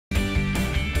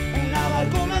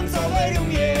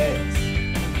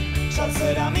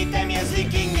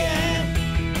վիկինգ եմ,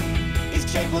 իսկ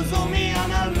չեք ուզում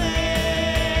միանալ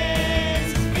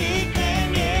մեզ, վիկն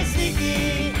եմ ես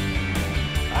վիկին,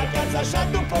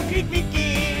 արկածաշատ ու փոքրիկ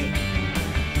վիկին,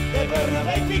 դե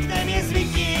բռնվեք վիկն եմ ես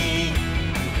վիկին,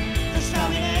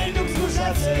 թշնամիներ դուք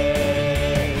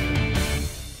զգուշացեք,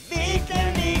 վիկն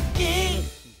եմ վիկին։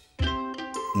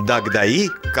 Դագդայի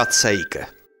կաթսայիկը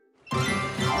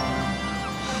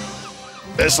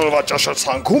Այսօրվա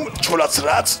ճաշացանքում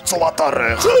չորացրած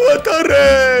ծովատառեղ։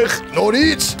 Ծովատառեղ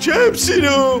Նորից չեմ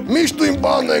սիրում միշտ նույն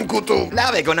բանն ենք ուտում։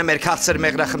 Լավ է գոնե մեր քաղցր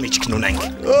մեղրախմիչքն ունենք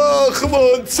Ախ,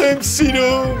 ոնց եմ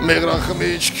սիրում։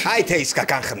 Մեղրախմիչք։ Հայ թե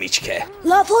իսկական խմիչք է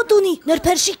Լավ հոտ ունի,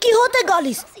 նրբերշիկի հոտ է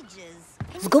գալիս։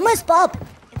 Զգում ես, պապ,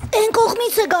 են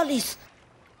կողմից է գալիս։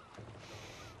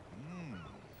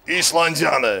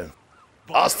 Իսլանդյան է։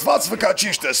 Աստված վկա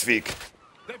ճիշտ ես Վիկ։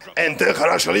 Այնտեղ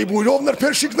հրաշալի բույրով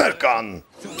նրբերշիկներ կան։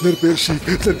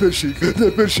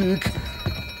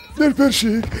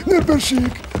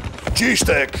 Նրբերշիկ։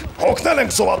 Ճիշտ եք, հոգնել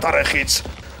ենք ծովատառեխից։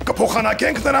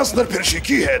 Կփոխանակենք նրանց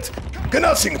նրբերշիկի հետ։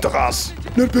 Գնացինք տղաս։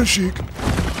 Նրբերշիկ։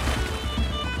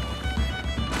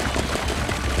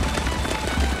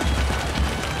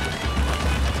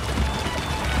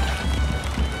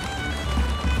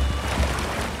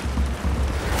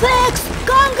 Ֆեքս,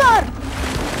 կանգար։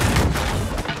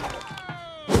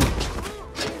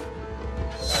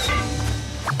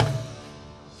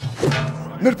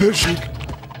 Նրբերշիկ։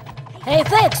 Հեյ,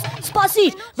 Ֆեքս,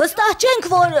 սպասիր, վստահ չենք,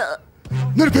 որ…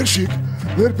 Նրբերշիկ։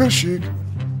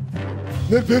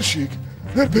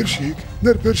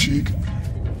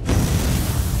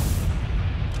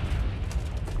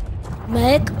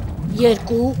 Մեկ,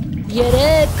 երկու,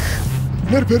 երեք…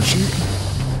 Նրբերշիկ։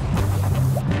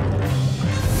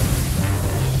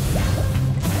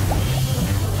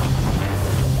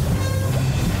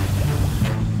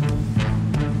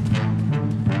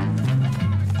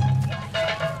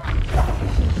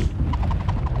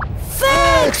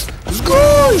 Ֆեքս,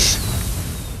 զգույշ…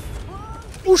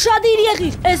 Ուշադիր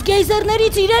եղիր, այս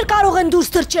գեյզերներից իրեր կարող են դուրս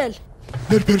թռչել։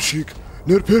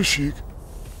 Նրբերշիկ։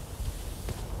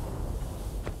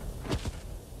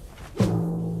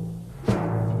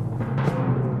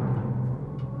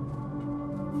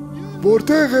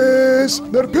 Որտեղ ես,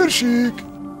 նրբերշիկ։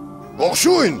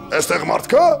 Ողջույն, այստեղ մարդ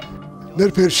կա։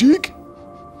 Նրբերշիկ։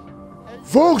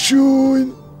 Ողջույն։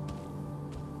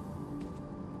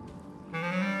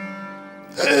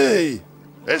 Հեյ,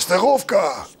 այստեղ ով կա։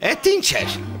 Էդ ինչ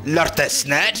էր,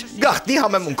 լրտեսներ, գաղտնի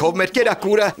համեմունքով մեր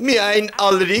կերակուրը միայն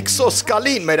ալրիկ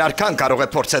սոսկալին մեր արքան կարող է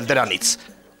փորձել դրանից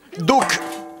Դուք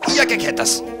եկեք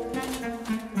հետս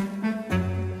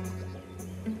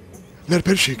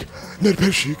Նրբերշիկ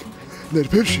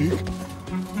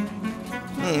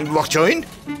Ողջույն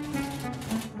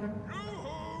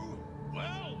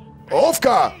Ով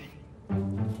կա։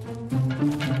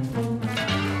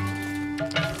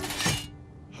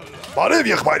 Բարև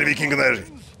եղբայր վիկինգներ,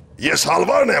 ես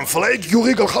հալվարն եմ Ֆլեյք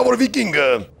գյուղի գլխավոր վիկինգը։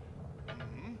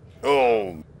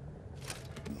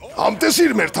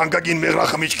 Համտեսիր մեր թանկագին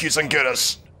մեղրախմիչքից ընկերս։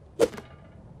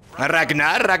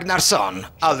 Ռագնար Ռագնարսոն,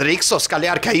 Ալրիկ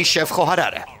Սոսկալի արքայի շեֆ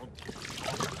խոհարարը։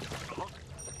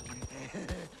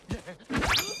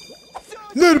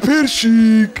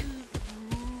 Նրբերշիկ։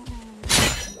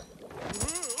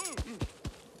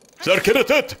 Ձեռքերը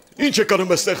տետ, ինչ եք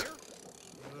անում այստեղ։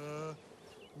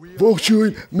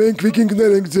 Ողջույն, մենք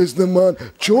վիկինգներ ենք ձեզ նման,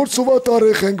 4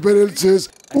 սովատառեխ ենք բերել ձեզ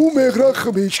ու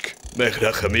մեղրախմիչք։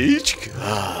 Մեղրախմիչք։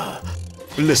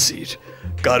 Լսիր,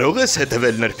 կարող ես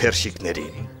հետևել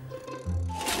նրբերշիկներին։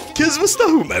 Քեզ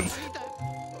վստահում եմ։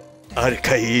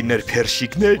 Արքայի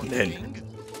նրբերշիկներն են։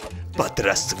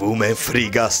 Պատրաստվում են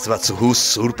Ֆրիգ աստվածուհու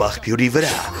Սուրբ աղբյուրի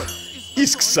վրա։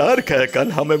 Իսկ սա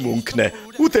արքայական համեմունքն է,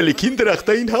 ուտելիքին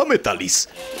դրախտային համ է տալիս։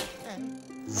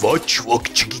 Ոչ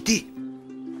ոք չգիտի։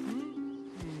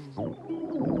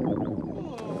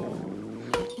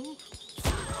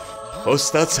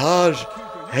 Խոստացար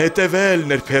հետևել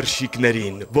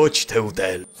նրբերշիկներին, ոչ թե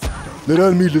ուտել։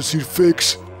 Նրան մի լսիր Ֆեքս,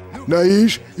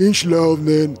 նայիր ինչ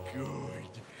լավն են։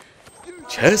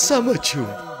 Չես ամաչում։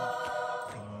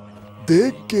 Դե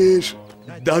կեր։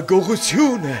 Դա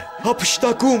գողություն է,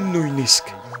 հափշտակում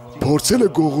նույնիսկ։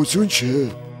 Փորձելը գողություն չէ։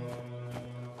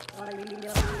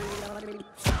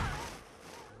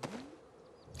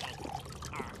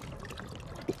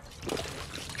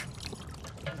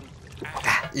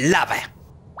 Լավ է։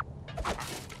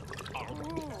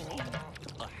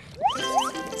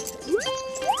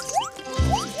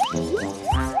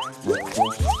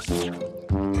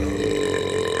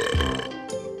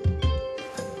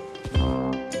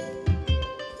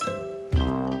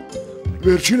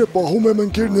 Վերջինը պահում եմ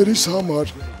ընկերներիս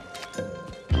համար։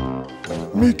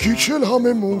 Մի քիչ էլ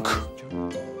համեմունք։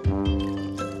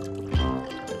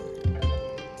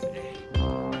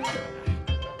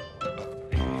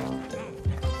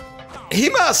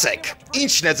 Հիմա ասեք,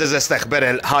 ինչն է ձեզ էստեղ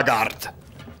բերել հագարդ։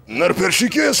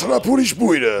 Նրբերշիկի ես հրապուրիչ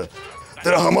բույրը,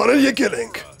 դրա համար էլ եկել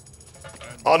ենք։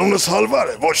 Անունս Հալվար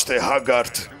է, ոչ թե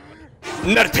Հագարդ։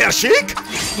 Նրբերշիկ։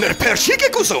 Նրբերշիկ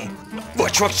եք ուզում։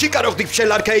 Ոչ ոք չի կարող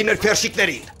դիպչել արքայի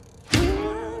նրբերշիկներին։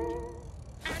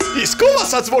 Իսկ ով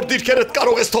ասաց, որ դիրքերդ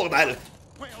կարող ես թողնել։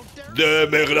 Դե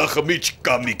մեղրախմիչ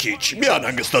կամ մի քիչ, մի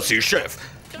անհանգստացի շեֆ։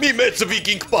 Մի մեծ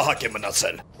վիկինգ պահակ է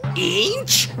մնացել։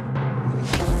 Ինչ։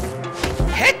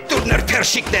 Հետ դուր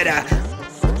նրբերշիկները։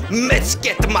 Մեծ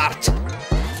կետ մարդ։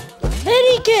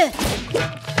 Հերիք է։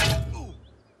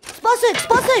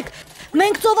 Սպասեք,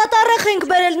 մենք ծովատառեխ ենք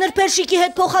բերել նրբերշիկի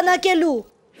հետ փոխանակելու։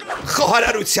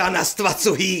 Խոհարարության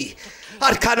աստվածուհի,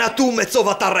 արքանատում է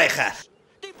ծովատառեխը,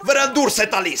 վրան դուրս է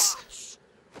տալիս,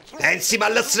 հենց հիմա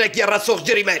լցրեք եռացող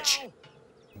ջրի մեջ։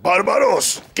 Բարբարոս,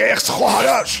 կեղծ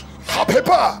խոհարար,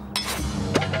 խափեպա։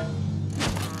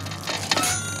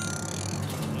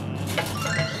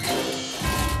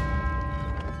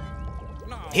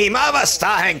 Հիմա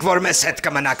վստահ ենք, որ մեզ հետ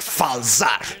կմնաք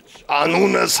ֆալզար։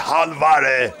 Անունս Հալվար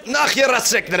է։ Նախ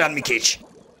եռացրեք նրան մի քիչ։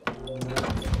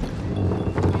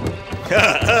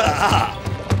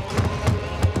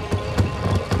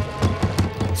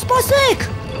 Սպասեք։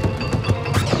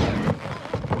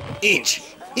 Ինչ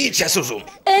ես ուզում։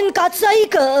 Էն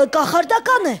կաթսայիկը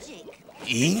կախարդական է։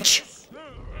 Ինչ։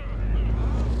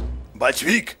 Բայց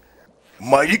Վիկ,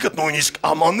 մայրիկդ նույնիսկ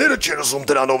ամանները չեր ուզում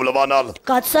դրանով լվանալ։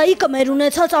 Կաթսայիկը մեր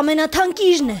ունեցած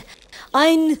ամենաթանկիրն է։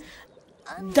 Այն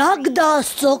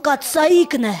Դագդաստո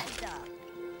կաթսայիկն է։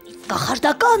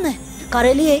 Կախարդական է։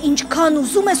 Կարելի է ինչքան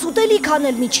ուզում ես ուտելիք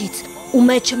անել միջից, ու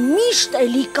մեջ միշտ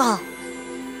էլի կա։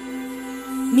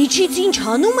 Միջից ինչ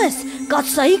հանում ես,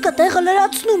 կաթսայիկը տեղը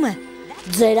լրացնում է։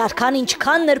 Ձեր արքան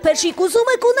ինչքան նրբերշիկ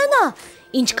ուզում եք ունենա,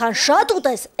 ինչքան շատ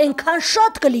ուտես, այնքան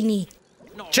շատ կլինի։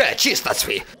 Չէ, չի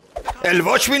ստացվի։ Էլ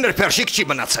ոչ մի նրբերշիկ չի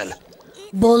մնացել։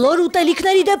 Բոլոր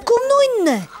ուտելիքների դեպքում նույնն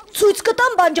է։ Ցույց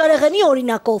կտամ բանջարեղենի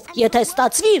օրինակով։ Եթե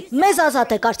ստացվի, մեզ ազատ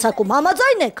եք արձակում,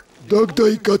 համաձայն եք։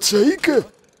 Դագդայի կաթսայիկը։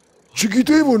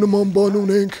 Չգիտեի, որ նման բան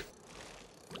ունենք։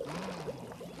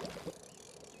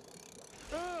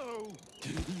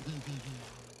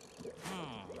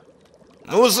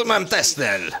 Ուզում եմ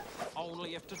տեսնել։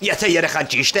 Եթե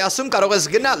երեխան ճիշտ է ասում, կարող ես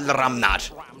գնալ Ռամնար։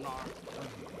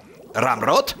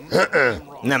 Ռամրոտ։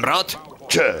 Նեմրոտ։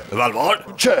 Չէ, Վալվոր։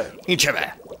 չէ, Ինչևէ։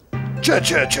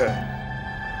 չէ։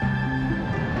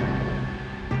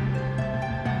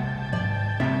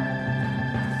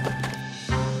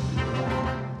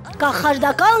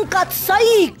 Կախարդական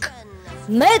կաթսայիկ։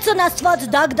 Մեծն աստված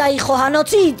Դագդայի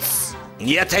խոհանոցից։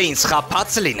 Եթե ինձ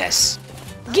խափած լինես։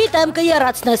 Գիտեմ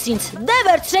կեռացնես ինձ, դե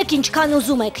վերցրեք ինչքան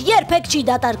ուզում եք, երբեք չի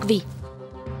դատարկվի։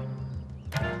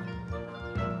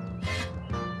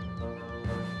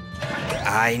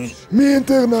 Այն Մի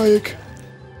ընտեղ նայեք։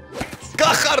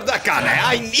 կախարդական է,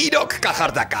 այն իրոք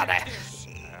կախարդական է։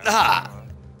 Հա։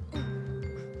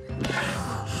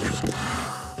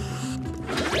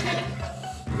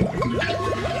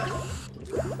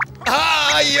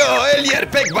 Այո, էլ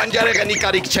երբեք բանջարեղենի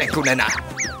կարիք չենք ունենա։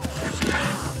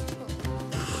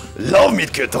 Լավ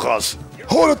միտք է տղաս,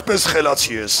 հորդ պես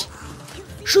խելացի ես։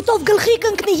 Շուտով գլխի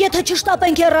կընկնի, եթե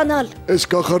չշտապենք հեռանալ։ Այս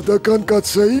կախարդական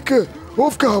կաթսայիկը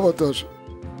ով կհավատար։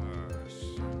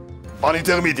 Բանի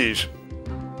տեղ մի դիր։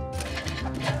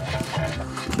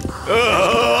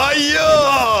 Այո,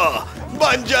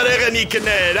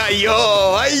 բանջարեղենիկներ, այո։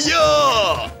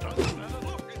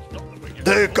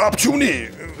 Դե կապ չունի,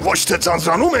 ոչ թե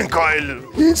ծանծրանում ենք այլ։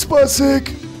 Ինչ սպասեք։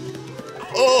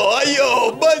 Այո,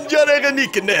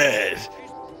 բանջարեղենիկներ։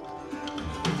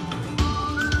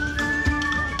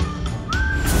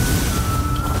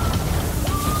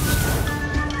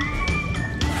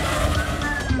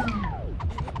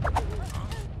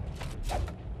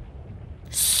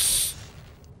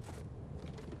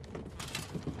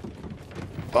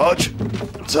 Աջ,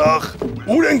 ձախ,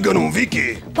 ուր են գնում Վիկի։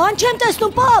 Բան չեմ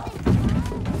տեսնում, պապ։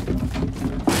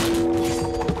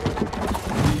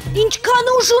 Ինչքան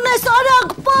ուժ ունես արագ,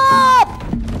 պապ։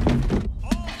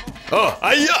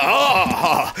 Այո։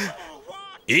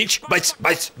 Ինչ,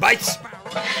 բայց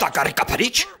տակարի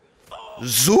կապարիչ։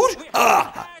 Զուր։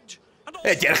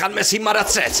 Այդ երխան մեզ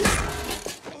հիմարացրեց։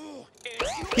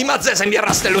 Հիմա ձեզ եմ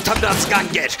եռացնելու թմրած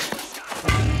գանգեր։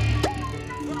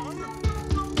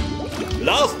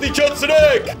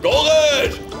 Լաստիճացրեք, գողեր։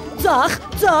 Ձախ,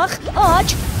 աջ,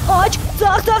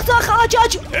 ձախ,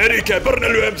 աջ։ Հերիք է,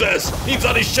 բռնելու եմ ձեզ։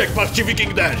 Ինձանից չեք բախչի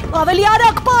վիկինգներ։ Ավելի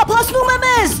արագ, պապ, հասնում է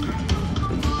մեզ։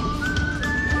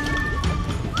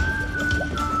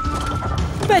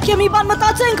 Պետք է մի բան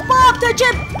մտածենք, պապ, թե չէ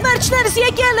վերջներս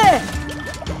եկել է։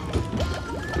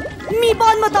 Մի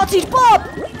բան մտածիր, պապ։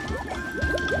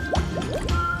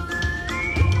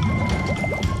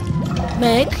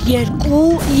 1, 2,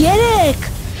 3։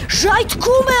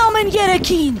 Ժայթքում է ամեն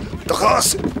 3-ին։ Տղաս,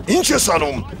 ինչ ես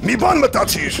անում, մի բան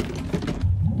մտածիր։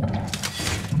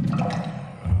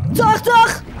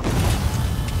 Ծախ։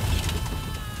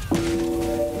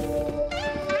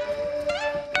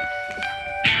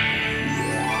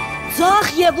 Ձախ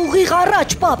և ուղիղ առաջ,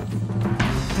 պապ։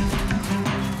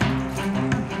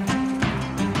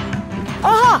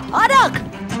 Ահա, արագ։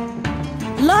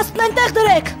 Լաստն ենտեղ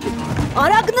դրեք։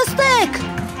 Արագ նստեք։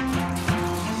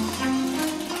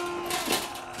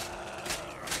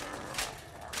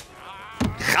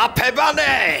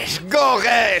 Խապեբաներ,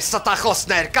 գողեր,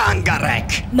 ստախոսներ, կանգ առեք։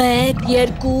 1,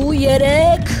 2,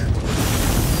 3։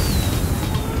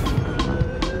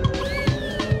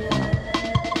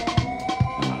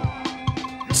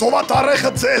 Սովատարեխը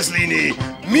ձեզ լինի,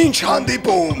 մինչ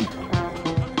հանդիպում։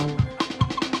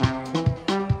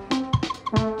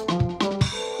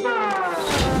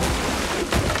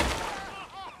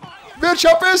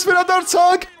 Վերջապես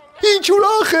վերադարձանք, ինչ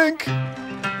ուրախ ենք։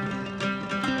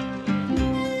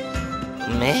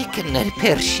 Մեկ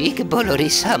ներփերշիկ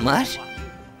բոլորիս համար։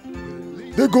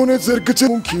 Դե գոնե ձեր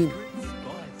գծունքին։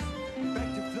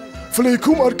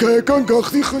 Ֆլեյքում արկայական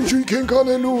գաղտնի խնջույք ենք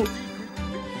անելու։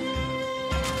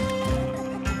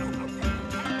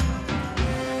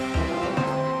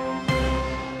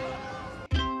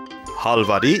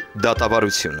 Հալվարի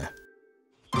դատավարությունը։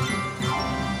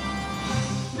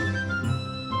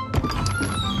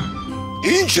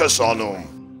 Ինչ ես անում։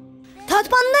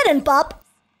 Թաթմաններ են, պապ։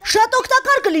 Շատ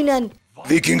օգտակար կլինեն։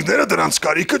 Վիկինգները դրանց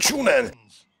կարիքը չունեն։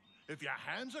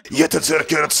 Եթե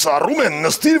ձեռքերդ սառում են,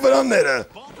 նստիր վրանները։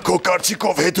 Քո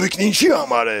կարծիքով հետույքն ինչի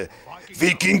համար է։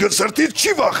 Վիկինգը սրտից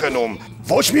չի վախենում,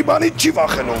 ոչ մի բանից չի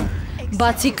վախենում։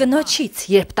 Բացի կնոջից,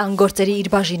 երբ տան գործերի իր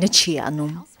բաժինը չի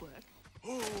անում։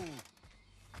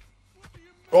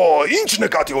 Օ, ինչ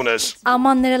նկատի ունես։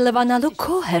 Ամանները լվանալու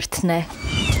քո հերթն է։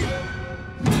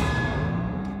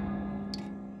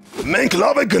 Մենք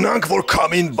լավ է գնանք, որ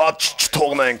քամին բաց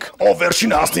չթողնենք։ Ով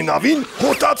վերջին հասնի նավին,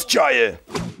 հոտած ճայ է։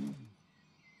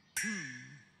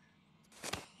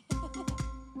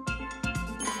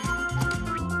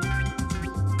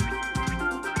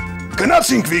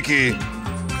 Գնացինք, Վիկի։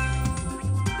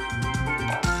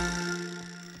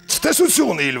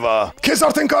 Տեսություն, Իլվա, քեզ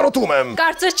արդեն կարոտում եմ։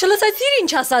 Կարծես չլսեցիր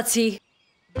ինչ ասացի։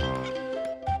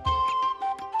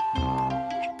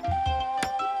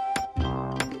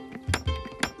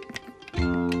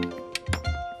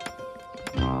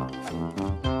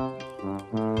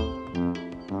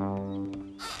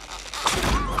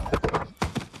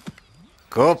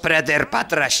 Կոպրը դեռ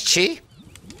պատրաստ չի։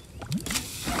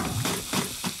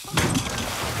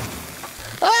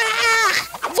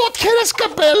 Ոտքերս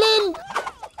կպել են։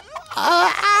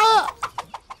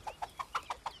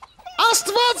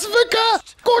 Աստված վկա,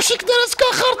 կոշիկներս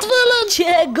կախարդվել են։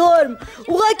 Չէ, գորմ,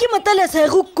 ուղակի մտել ես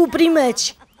հեղուկ կուպրի մեջ։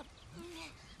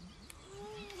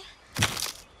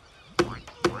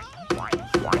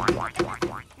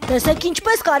 Տեսեք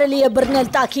ինչպես կարելի է բռնել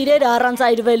տաք իրերը առանց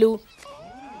այրվելու։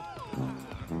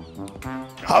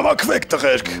 Հավաքվեք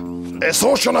տղերք,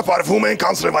 այսօր ճանապարհվում ենք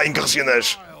անձրևային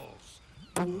կղզիներ։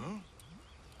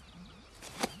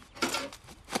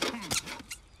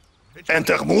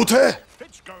 Այնտեղ մութ է,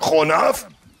 խոնավ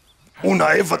ու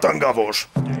նաև վտանգավոր։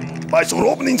 Բայց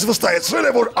Ռոբն ինձ վստահեցրել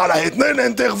է, որ արահետներն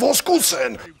այնտեղ ոսկուց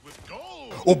են։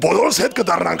 Ու բոլորս հետ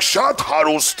կդառնանք շատ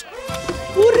հարուստ։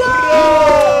 Ուրա!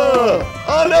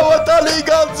 Անավատալի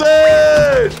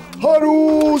գանձեր!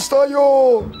 Հարուստ, այո։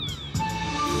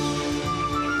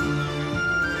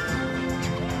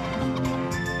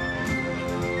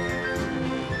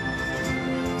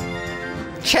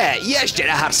 Չէ, ես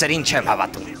ջրահարսերին չեմ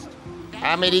հավատում։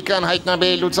 Ամերիկան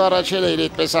հայտնաբերելուց առաջ էլ էր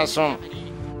այդպես ասում։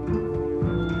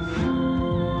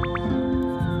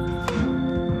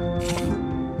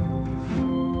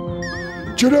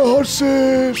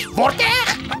 Ջրահարսեր։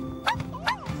 Որտեղ։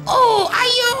 Օ,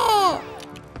 այո։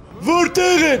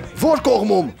 Որտեղ են։ Որ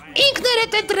կողմում։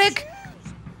 Ինքներդ ընտրեք։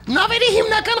 Նավերի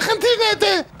հիմնական խնդիրն է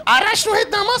դե։ Առաջն ու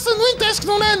հետնամասը նույն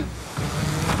տեսքն ունեն։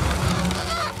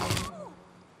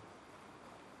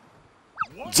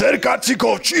 Ձեր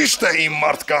կարծիքով ճիշտ է իմ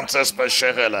մարդկանց այսպես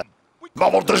շեղելը։ Բա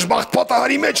որ դժբախտ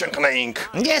պատահարի մեջ ընկնեինք։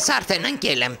 Ես արդեն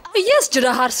ընկել եմ։ Ես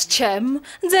ջրահարս չեմ։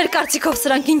 Ձեր կարծիքով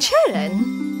սրանք ինչեր են։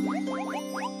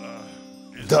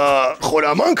 Դա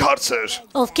խորամանկ հարց էր։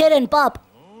 Ովքեր են, պապ։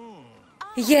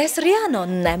 Ես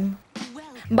Ռիանոնն եմ։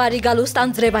 Բարի գալուստ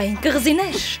անձրևային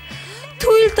կղզիներ։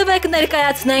 Թույլ տվեք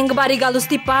ներկայացնենք բարի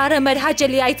գալուստի պարը մեր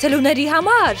հաճելի այցելուների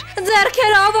համար։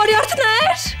 Ձեռքերը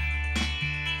ավորյորդներ։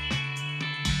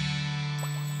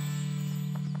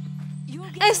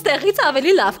 Այստեղից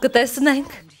ավելի լավ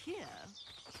կտեսնենք։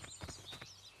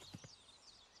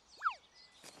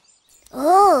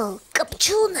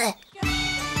 Կպչուն է։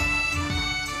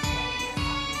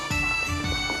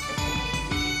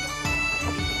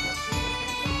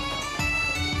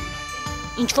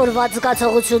 Ինչ-որ վատ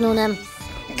զգացողություն ունեմ։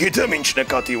 Գիտեմ ինչ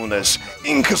նկատի ունես,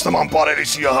 ինքս նման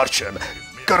պարերից իրահար չեմ,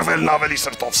 կրվելն ավելի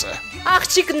սրտովս է։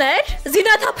 Աղջիկներ,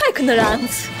 զինաթափեք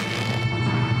նրանց։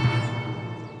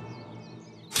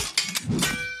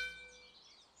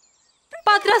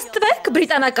 Պատրաստվեք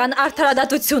բրիտանական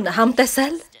արդարադատությունը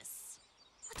համտեսել։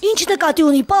 Ինչ նկատի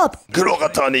ունի, պապ։ Գրողը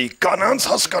տանի, կանանց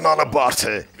հասկանալը բարդ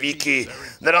է, Վիկի,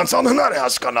 նրանց անհնար է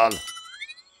հասկանալ։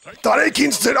 Տարեք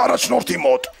ինձ ձեր առաջնորդի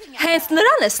մոտ։ Հենց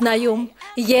նրան ես նայում,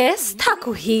 ես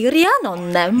թակուհի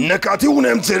Ռիանոնն եմ։ Նկատի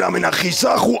ունեմ ձեր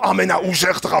ամենախիզախ ու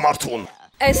ամենաուժեղ տղամարդուն։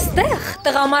 Այստեղ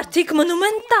տղամարդիկ մնում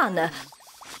են տանը,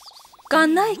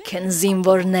 կանայք են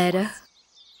զինվորները։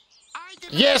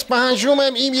 Ես պահանջում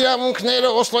եմ իմ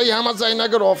իրավունքները Օսլոյի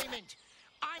համաձայնագրով։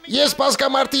 Ես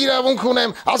բազմամարտի իրավունք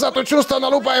ունեմ ազատություն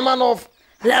ստանալու պայմանով։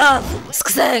 Լավ,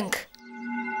 սկսենք։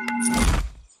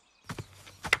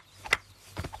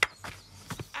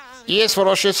 Ես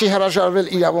որոշեցի հրաժարվել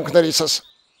իրավունքներիցս։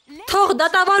 Թող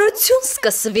դատավարություն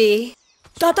սկսվի։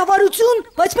 Դատավարություն,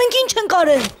 բայց մենք ինչ ենք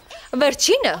արել։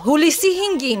 Վերջինը հուլիսի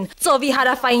 5-ին ծովի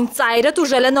հարավային ծայրը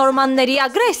տուժել է նորմանների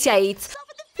ագրեսիայից։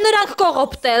 Նրանք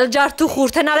կողոպտել,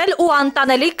 ջարդուխուրդ են արել ու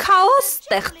անտանելի քաոս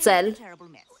ստեղծել։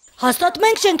 Հաստատ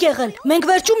մենք չենք եղել, մենք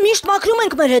վերջում միշտ մաքրում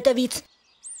ենք մեր հետևից։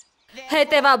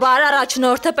 Հետևաբար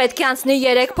առաջնորդը պետք է անցնի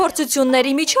 3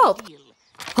 փորձությունների միջով։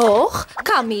 Հող,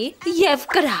 քամի և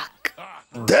կրակ։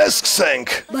 Դե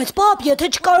սկսենք։ Բայց պապ, եթե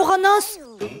չկարողանաս։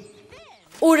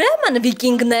 Ուրեմն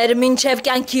վիկինգներ, մինչև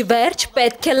կյանքի վերջ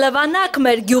պետք է լվանաք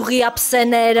մեր գյուղի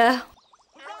ափսեները։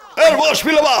 Ոչ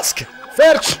մի լվացք։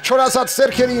 Վերջ չորացած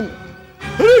ձեռքերին։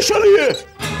 Հրաշալի է։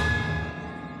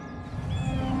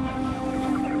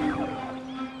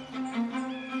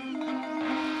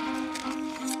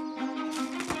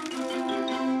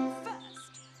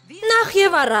 Նախ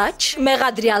եւ առաջ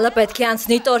մեղադրյալը պետք է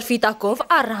անցնի տորֆի տակով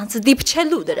առանց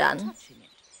դիպչելու դրան։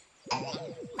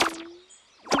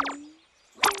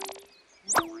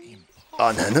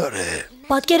 Անհնար է։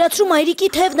 Պատկերացրու մայրիկի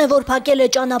թևն է, որ փակել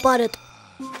է ճանապարհդ։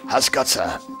 Հասկացա։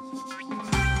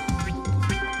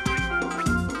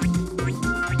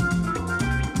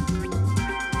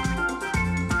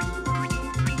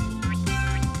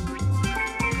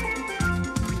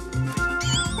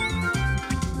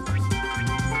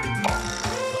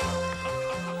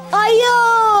 Այո։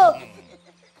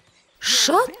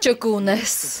 Շատ ճկուն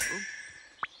ես։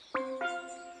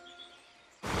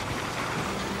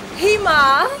 Հիմա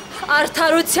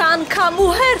արդարության քամու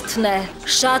հերթն է։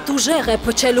 Շատ ուժեղ է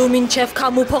փչելու մինչև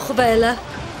քամու փոխվելը։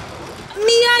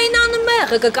 Միայն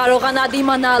անմեղը կկարողանա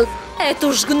դիմանալ այդ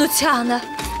ուժգնությանը։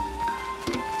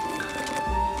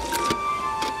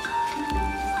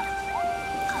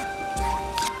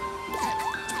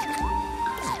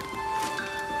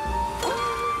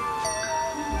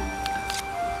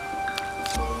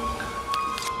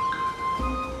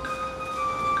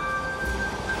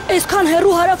 Այսքան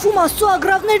հեռու հարավում Աստծո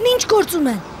ագրավներն ինչ գործում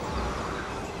են։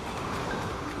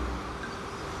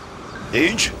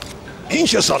 Ինչ? Ինչ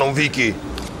ես անում, Վիկի։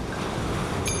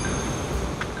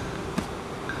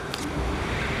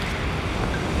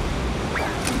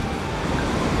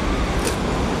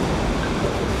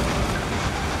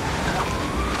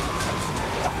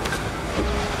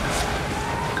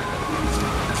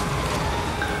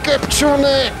 Կպչուն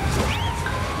է։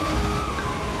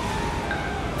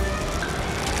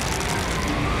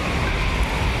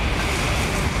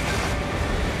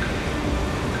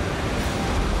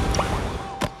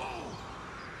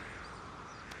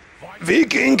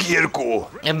 Վիկինգ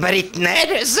 2։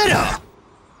 Բրիտներ 0։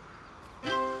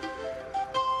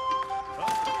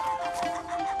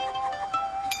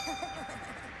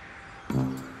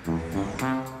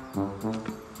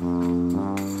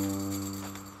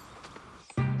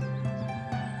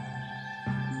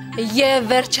 Եվ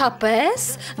վերջապես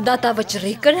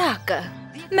դատավճռի կրակը։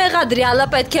 Մեղադրյալը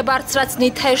պետք է բարձրացնի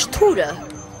թեժ թուրը։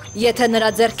 Եթե նրա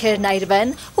ձեռքերն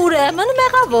այրվեն, ուրեմն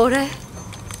մեղավոր է։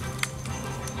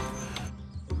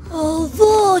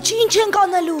 Ոչ, ինչ ենք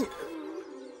անելու։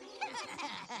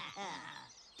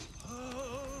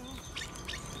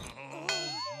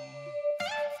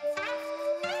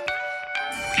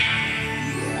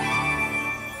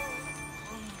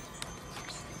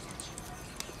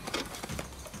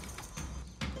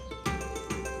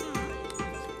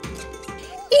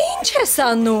 Ինչ ես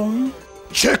անում։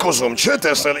 Չեք ուզում, չէ՞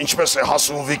 տեսնել ինչպես է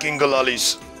հասուն վիկինգը լալիս։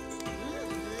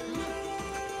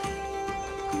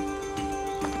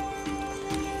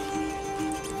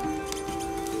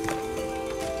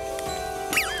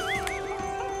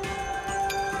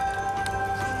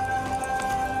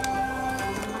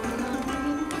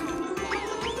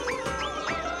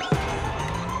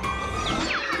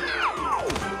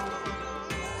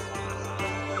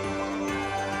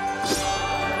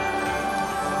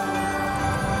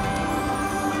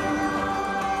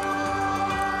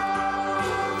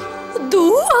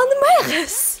 Դու անմեղ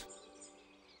ես։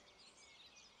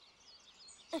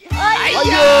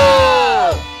 Այո։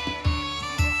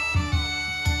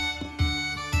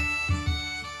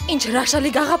 Ինչ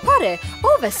հրաշալի գաղափար է,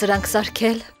 ով է սրանք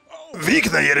սարքել։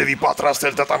 Վիկն է երևի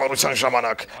պատրաստել դատավարության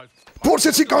ժամանակ։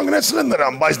 Փորձեցի կանգնեցնել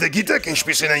նրան, բայց դե գիտեք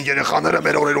ինչպիսին են երեխաները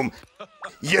մեր օրերում։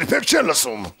 Երբեք չեն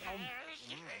լսում։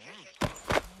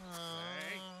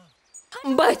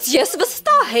 Բայց ես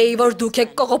վստահ էի, որ դուք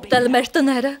եք կողոպտել մեր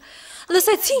տները։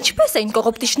 Լսեցի ինչպես էին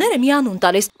կողոպտիչները մի անուն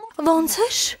տալիս։ Ոնց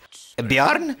էր։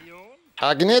 Բյարն։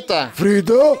 Ագնետա։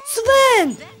 Ֆրիդա։ Սվեն։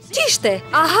 Ճիշտ է,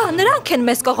 ահա նրանք են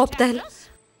մեզ կողոպտել։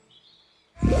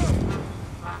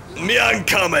 Մի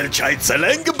անգամ էլ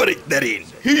չայցելենք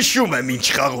բրիտներին։ Հիշում եմ ինչ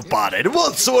խաղուպար էր,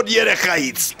 ոնց որ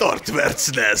երեխայից տորտ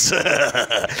վերցնես։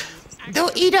 Դու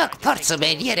իրոք փորձում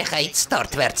ես երեխայից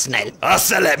տորտ վերցնել։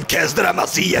 Ասել եմ քեզ դրա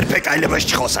մասին երբեք այլևս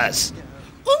չխոսես։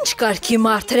 Ինչ կարգի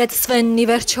մարդ էր այդ Սվեննի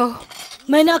վերջո։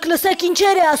 Մենակ լսեք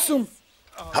ինչեր է ասում։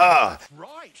 Հա։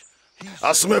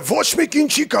 Ասում է ոչ մի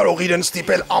կին չի կարող իրեն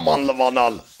ստիպել աման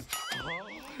լվանալ։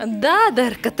 Դա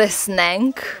դեռ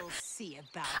կտեսնենք։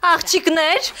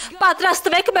 Աղջիկներ,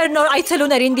 պատրաստվեք մեր նոր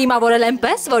այցելուներին դիմավորել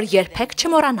այնպես, որ երբեք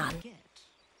չմոռանան։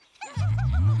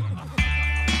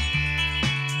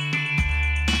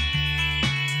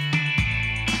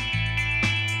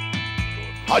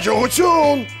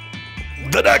 Հաջողություն։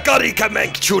 Դրա կարիքը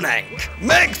մենք չունենք։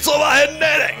 Մենք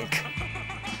ծովահեններ ենք։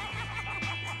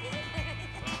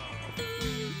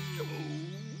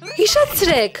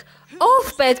 Հիշեցրեք, ով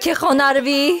պետք է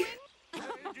խոնարհվի։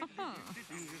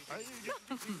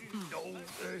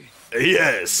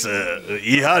 Ես,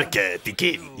 իհարկե,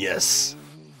 տիկին, ես։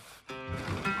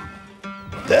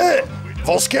 Դե,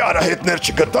 ոսկե արահետներ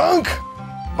չգտանք,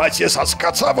 բայց ես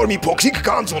հասկացա, որ մի փոքրիկ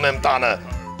կանց ունեմ տանը։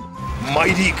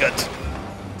 Մայրիկդ։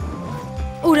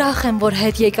 Ուրախ եմ, որ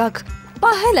հետ եկաք։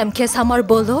 Պահել եմ քեզ համար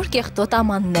բոլոր կեղտոտ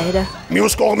ամանները։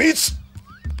 Մյուս կողմից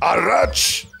առաջ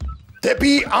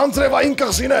դեպի անձրևային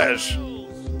կղզիներ։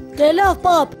 Դե լավ,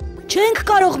 պապ, չենք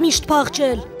կարող միշտ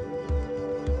փախչել։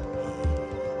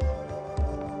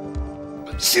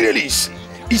 Սիրելիս,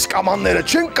 իսկ ամանները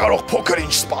չեն կարող փոքր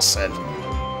ինչ սպասել։